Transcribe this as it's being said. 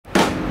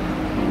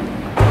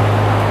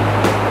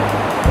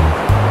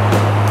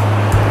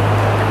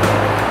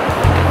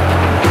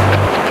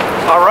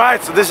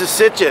right, so this is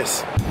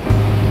Sitges.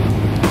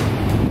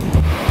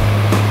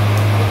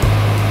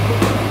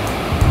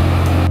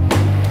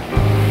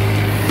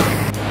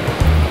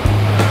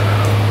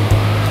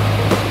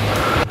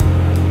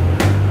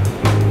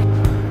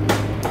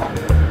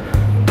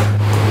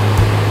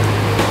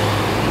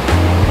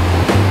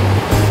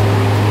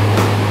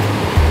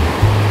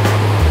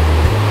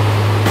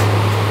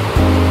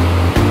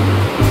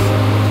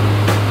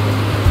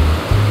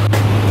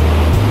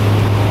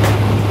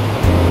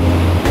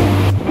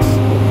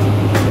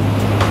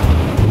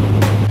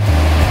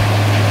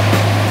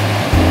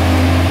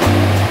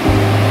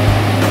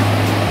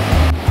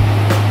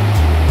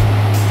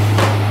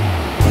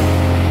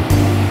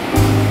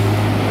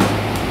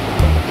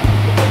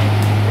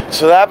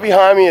 So that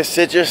behind me is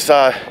Sitges,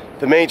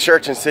 the main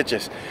church in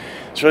Sitges.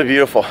 It's really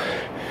beautiful.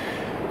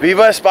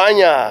 Viva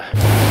España!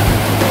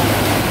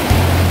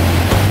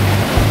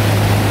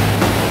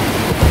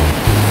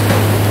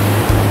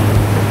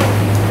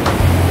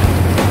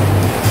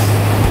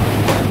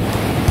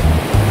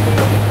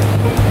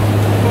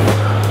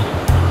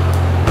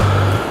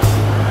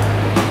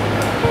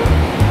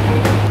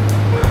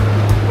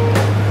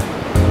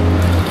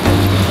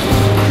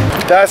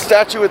 That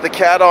statue with the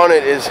cat on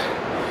it is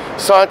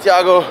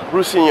Santiago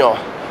Rusiñol,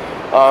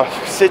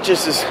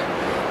 Sitges'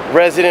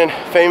 resident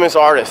famous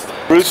artist.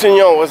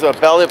 Rusiñol was a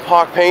Belle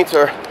Epoque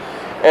painter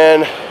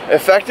and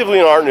effectively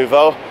an Art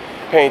Nouveau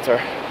painter,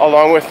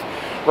 along with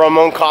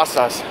Ramon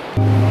Casas.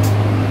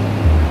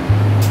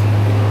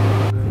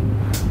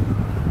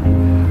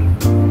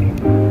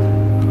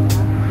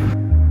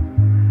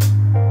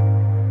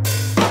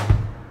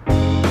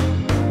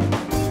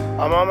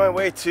 I'm on my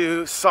way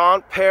to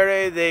Sant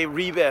Pere de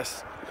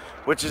Ribes,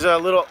 which is a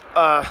little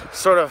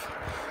sort of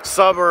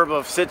suburb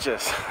of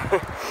Sitges.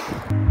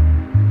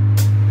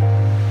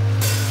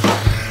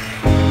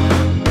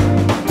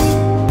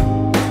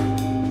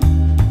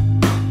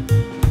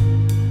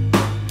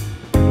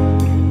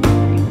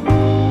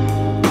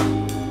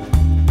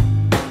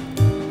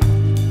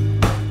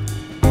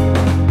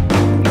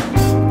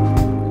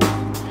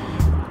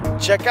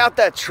 Check out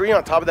that tree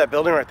on top of that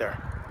building right there.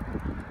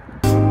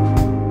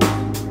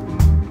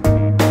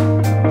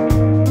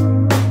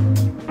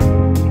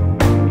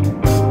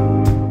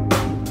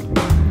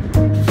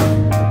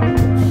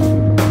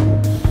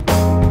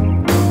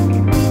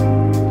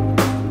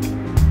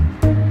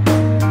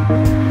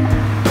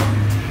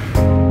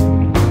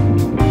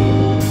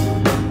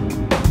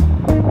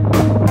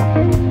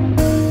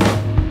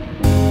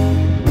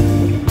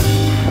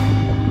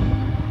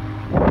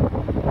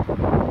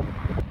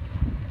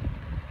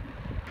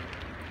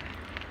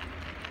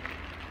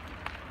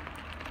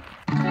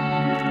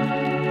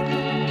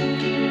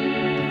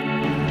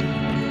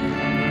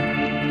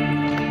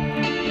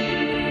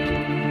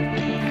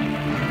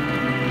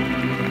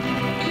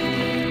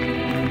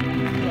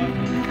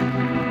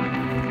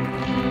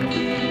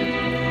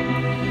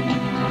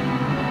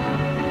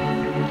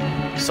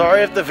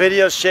 Sorry if the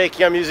video's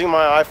shaky, I'm using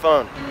my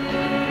iPhone.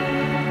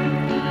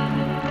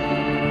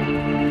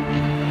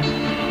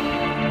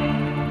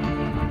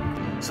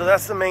 So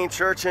that's the main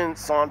church in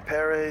Sant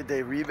Pere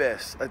de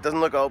Ribes. It doesn't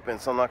look open,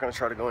 so I'm not going to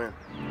try to go in.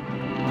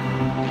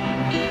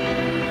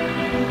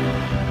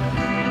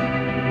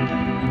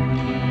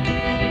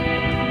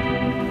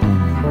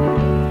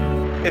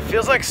 It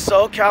feels like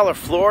SoCal or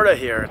Florida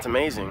here. It's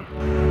amazing.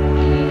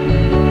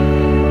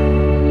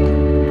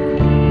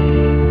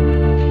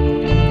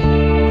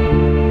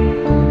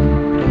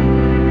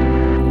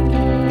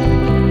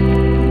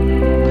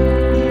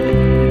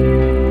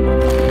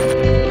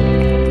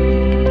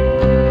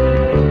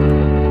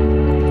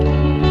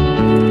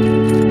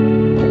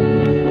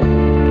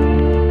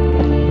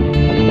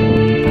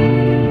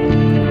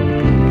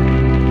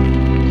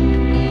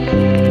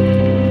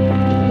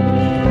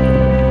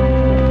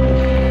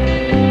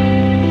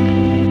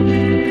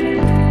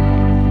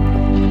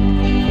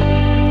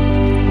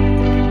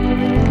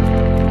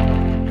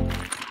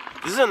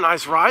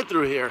 Nice ride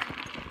through here.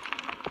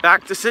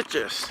 Back to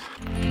Sitges.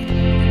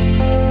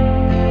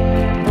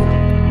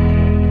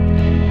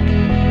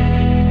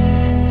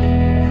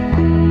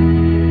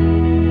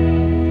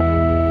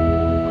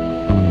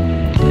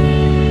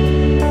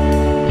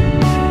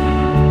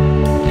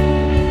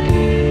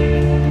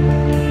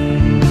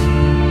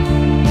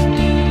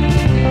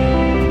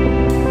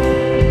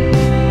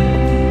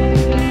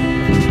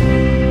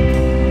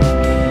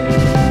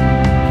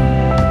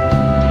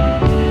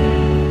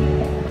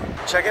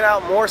 Check it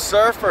out, more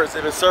surfers.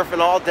 They've been surfing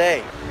all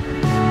day.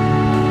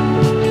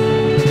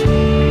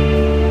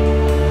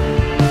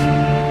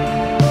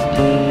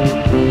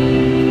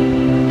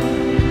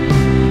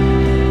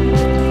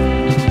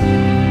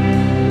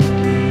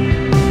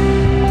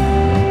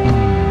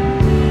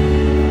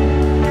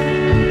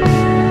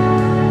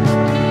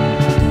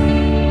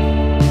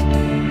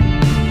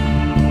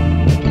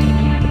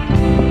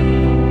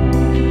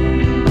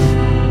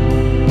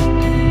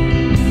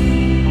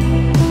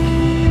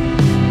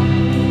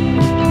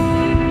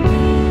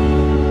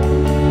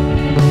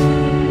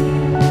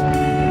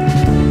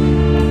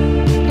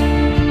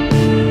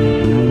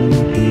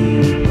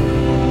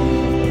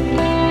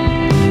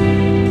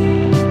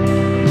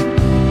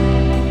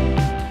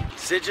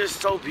 Sitges is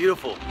so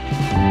beautiful.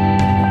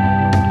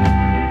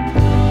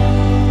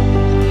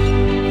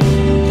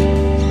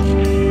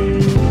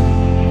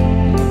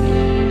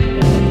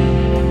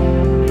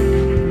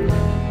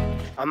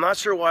 I'm not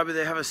sure why, but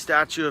they have a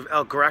statue of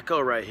El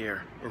Greco right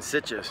here in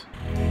Sitges.